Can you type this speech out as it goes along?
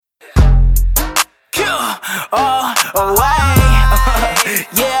all away.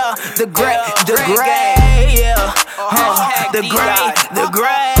 Yeah, the gray, yeah. The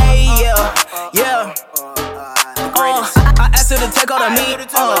gray, yeah. I asked her to take all the meat.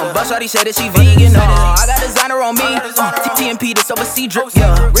 But shawty said that she vegan. I got designer on me. TMP, this overseas drip.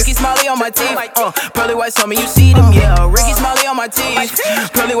 Yeah, Ricky Smiley on my teeth. Pearly Whites told me you see them. Yeah, Ricky Smiley on my teeth.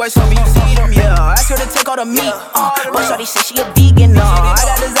 Pearly Whites told me you see them. Yeah, I asked her to take all the meat. But shawty said she a vegan. I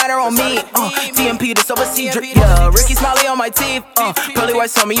got designer on me. TMP, this overseas drip. Yeah, Ricky Smiley on my teeth. Pearly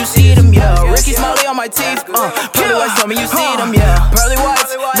Whites told me you see them. Yeah, Ricky Smiley on my teeth. Pearly Whites told me you see them. Yeah, Pearly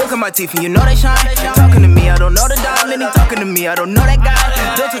Whites, look at my teeth and you know they shine. Talking to me, I don't know the diamond. He talking to me, I don't know that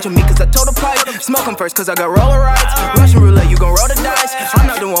guy. Don't touch on me cause I told the pipe. Smoke him first cause I got roller rides. Russian roulette, you gon' roll the dice. I'm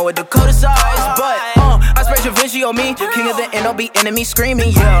not the one with the Dakota size. But I spray Da Vinci on me. King of the NOB, enemy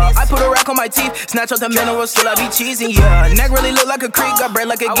screaming, yeah. I put a rack on my teeth. Snatch out the minerals, still I be cheesing, yeah. Neck really look like a creek. Got bread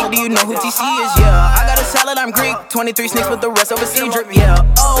like a geek, do you know who TC is, yeah. I got a salad, I'm Greek. 23 sneaks with the rest overseas drip, yeah.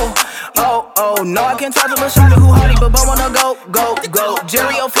 No, I can't talk to a shot who hardy, but wanna go.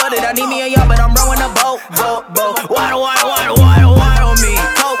 Jerry flooded, I need me a yacht, but I'm rowing a boat. Water on me.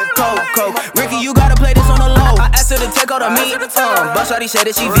 Coke. Ricky, you gotta play this on the low. I asked her to take all the meat. But shawty said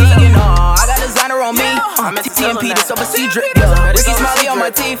that she vegan. I got designer on me. TMP, this overseas drip. Yeah. Ricky Smiley on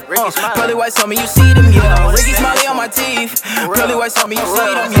my teeth. Pearly Whites told me you see them. Yeah. Ricky Smiley on my teeth. Pearly Whites told me you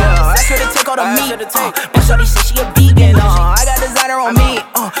see them. Yeah. I asked her to take all the meat. But shawty said she a vegan. I got designer on me.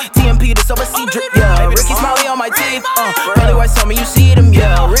 TMP, this overseas drip. Yeah. Ricky Smiley on my teeth. Pearly Whites told me you see them.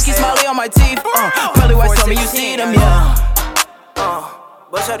 Yeah. Ricky Smiley on my teeth. Pearly Whites told me you see them. Yeah.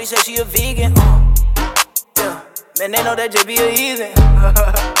 But shawty said she a vegan. Yeah. Man, they know that JB a heathen.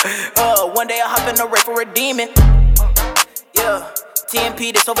 One day I hop in the race for a demon. Yeah.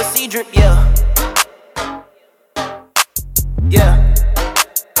 TMP, this overseas drip. Yeah.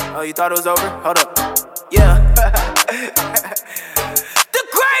 Oh, you thought it was over? Hold up. Yeah.